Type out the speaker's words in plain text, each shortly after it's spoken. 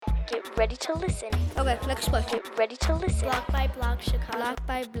Get ready to listen. Okay, next question. Get ready to listen. Block by Block Chicago. Block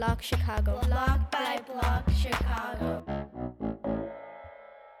by Block Chicago. Block by Block Chicago.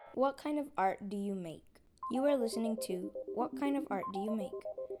 What kind of art do you make? You are listening to What Kind of Art Do You Make?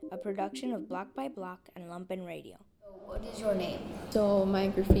 A production of Block by Block and Lumpen Radio. What is your name? So my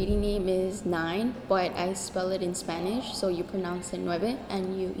graffiti name is Nine, but I spell it in Spanish, so you pronounce it Nueve,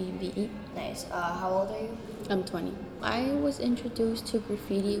 N-U-E-V-E. Nice. How old are you? I'm 20. I was introduced to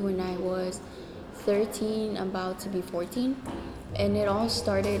graffiti when I was 13, about to be 14, and it all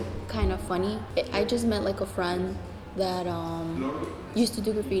started kind of funny. I just met like a friend that used to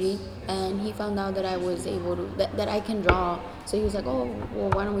do graffiti, and he found out that I was able to, that I can draw. So he was like, oh,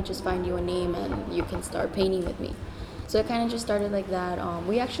 well, why don't we just find you a name and you can start painting with me. So it kind of just started like that.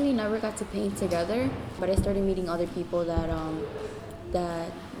 We actually never got to paint together, but I started meeting other people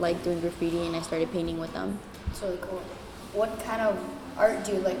that like doing graffiti, and I started painting with them. It's really cool. What kind of art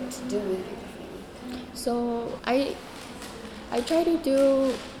do you like to do with your graffiti? So I try to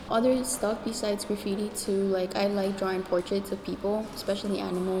do other stuff besides graffiti too. Like I like drawing portraits of people, especially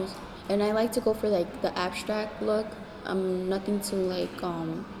animals, and I like to go for like the abstract look. Nothing too like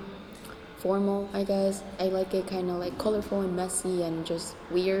formal, I guess. I like it kind of like colorful and messy and just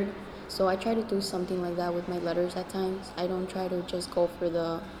weird. So I try to do something like that with my letters at times. I don't try to just go for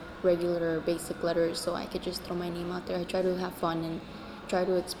the regular basic letters so I could just throw my name out there. I try to have fun and try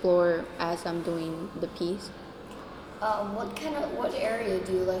to explore as I'm doing the piece. What area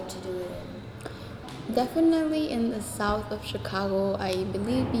do you like to do it in? Definitely in the south of Chicago, I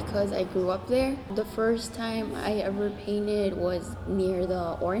believe, because I grew up there. The first time I ever painted was near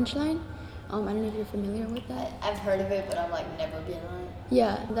the Orange Line. I don't know if you're familiar with that. I've heard of it, but I'm like never been on it.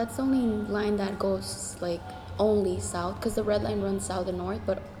 Yeah, that's the only line that goes like only south, because the red line runs south and north,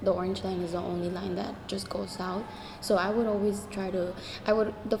 but the orange line is the only line that just goes south. So I would always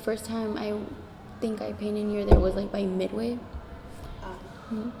the first time I think I painted near there was like by Midway.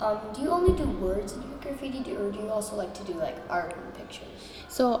 Do you only do words in your graffiti, or do you also like to do like art and pictures?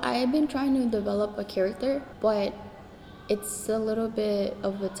 So I've been trying to develop a character, but it's a little bit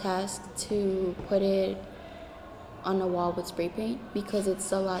of a task to put it on a wall with spray paint, because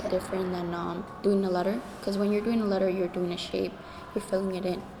it's a lot different than doing a letter. Because when you're doing a letter, you're doing a shape, you're filling it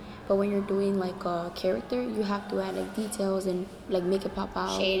in. But when you're doing like a character, you have to add like details and like make it pop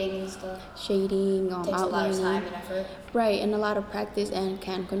out. Shading and stuff. Shading, Takes outlining. a lot of time and effort. Right, and a lot of practice and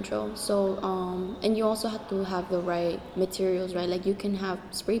can control. So, and you also have to have the right materials, right? Like you can have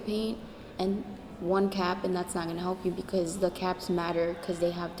spray paint and one cap, and that's not going to help you, because the caps matter because they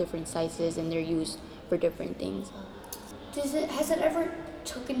have different sizes and they're used for different things. Has it ever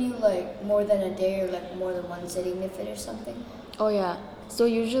taken you like more than a day or like more than one sitting to finish something? Oh yeah. So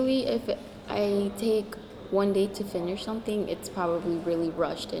usually if I take one day to finish something, it's probably really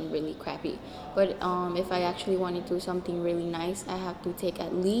rushed and really crappy. But if I actually want to do something really nice, I have to take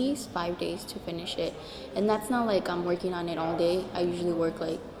at least 5 days to finish it. And that's not like I'm working on it all day. I usually work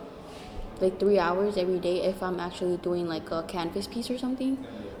like 3 hours every day if I'm actually doing like a canvas piece or something.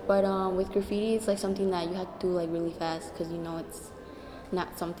 But with graffiti, it's like something that you have to do like really fast, because you know it's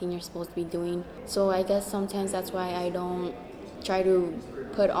not something you're supposed to be doing. So I guess sometimes that's why I don't try to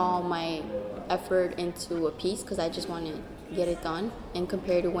put all my effort into a piece, because I just want to get it done. And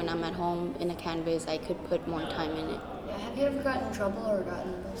compared to when I'm at home in a canvas, I could put more time in it. Yeah. Have you ever gotten in trouble or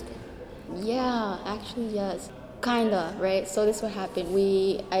gotten arrested? Yeah, actually, yes. Kinda, right? So this is what happened.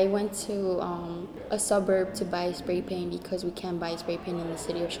 I went to a suburb to buy spray paint, because we can't buy spray paint in the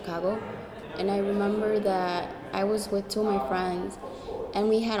city of Chicago. And I remember that I was with two of my friends, and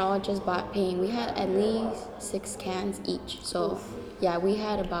we had all just bought paint. We had at least 6 cans each. So yeah, we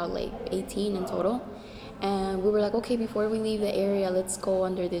had about like 18 in total. And we were like, okay, before we leave the area, let's go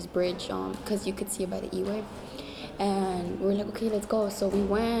under this bridge, because you could see it by the E-Way. And we were like, okay, let's go. So we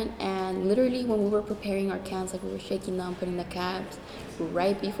went, and literally when we were preparing our cans, like we were shaking them, putting the caps,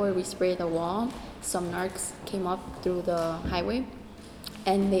 right before we sprayed the wall, some narcs came up through the highway,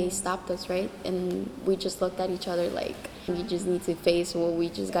 and they stopped us, right? And we just looked at each other like, we just need to face what we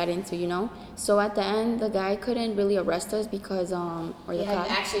just got into, you know? So at the end, the guy couldn't really arrest us because, or the You hadn't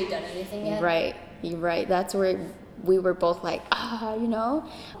cop. actually done anything yet? Right, you're right. That's where we were both like, you know?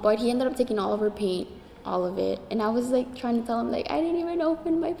 But he ended up taking all of our paint, all of it. And I was like trying to tell him, like, I didn't even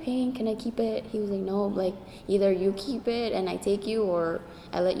open my paint, can I keep it? He was like, no, like either you keep it and I take you, or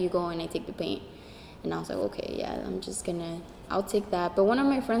I let you go and I take the paint. And I was like, okay, yeah, I'll take that. But one of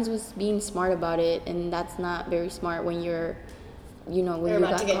my friends was being smart about it, and that's not very smart when you're you about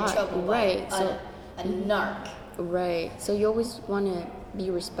got to get caught. in trouble Right, by so a narc. right, so you always want to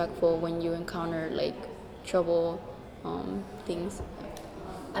be respectful when you encounter like trouble things.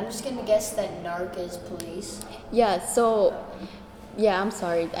 I'm just gonna guess that narc is police. Yeah, so, yeah, I'm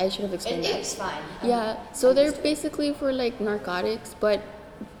sorry. I should have explained that. It's fine. Yeah, so they're basically for like narcotics, but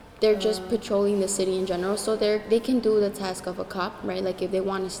they're just patrolling the city in general. So they can do the task of a cop, right? Like if they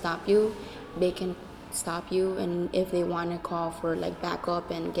want to stop you, they can stop you, and if they want to call for like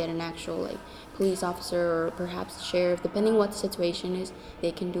backup and get an actual like police officer or perhaps sheriff, depending what the situation is,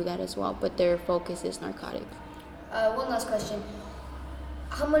 they can do that as well. But their focus is narcotics. One last question.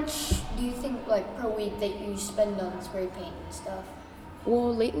 How much do you think, like, per week that you spend on spray paint and stuff?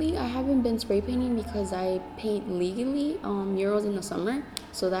 Well, lately I haven't been spray painting because I paint legally murals in the summer,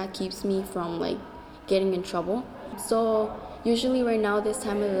 so that keeps me from like getting in trouble. So usually right now this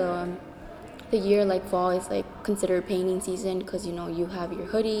time of the year, like fall, is like considered painting season because you have your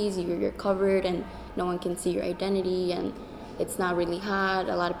hoodies, you're covered, and no one can see your identity, and it's not really hot.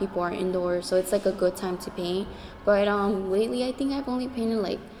 A lot of people are indoors, so it's like a good time to paint. But lately I think I've only painted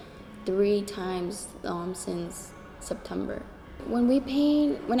like 3 times since September. When I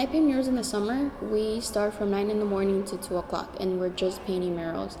paint murals in the summer, we start from 9 in the morning to 2 o'clock, and we're just painting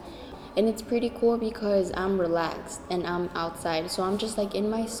murals. And it's pretty cool because I'm relaxed and I'm outside. So I'm just like in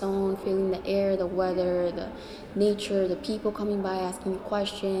my zone, feeling the air, the weather, the nature, the people coming by asking me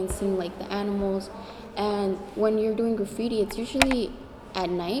questions, seeing like the animals. And when you're doing graffiti, it's usually at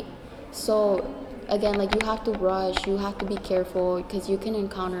night. So again, like you have to rush, you have to be careful because you can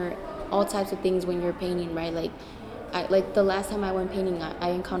encounter all types of things when you're painting, right? Like the last time I went painting,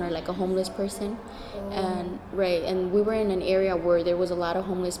 I encountered like a homeless person, and we were in an area where there was a lot of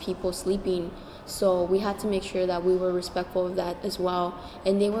homeless people sleeping, so we had to make sure that we were respectful of that as well.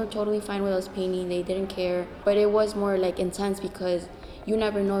 And they were totally fine with us painting; they didn't care. But it was more like intense because you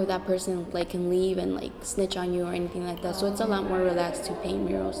never know if that person like can leave and like snitch on you or anything like that. So it's a lot more relaxed to paint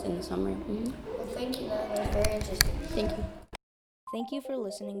murals in the summer. Well, thank you. That was very interesting. Thank you. Thank you for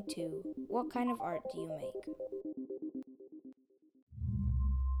listening to What Kind of Art Do You Make?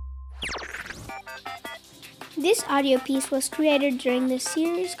 This audio piece was created during the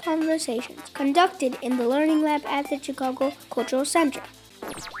series conversations conducted in the Learning Lab at the Chicago Cultural Center.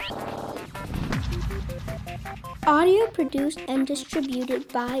 Audio produced and distributed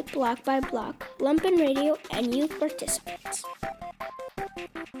by Block, Lumpen Radio, and youth participants.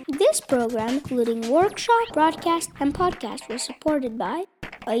 This program, including workshop, broadcast, and podcast, was supported by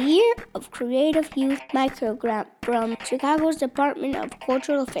a year of Creative Youth Microgrant from Chicago's Department of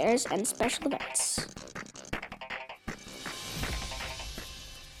Cultural Affairs and Special Events.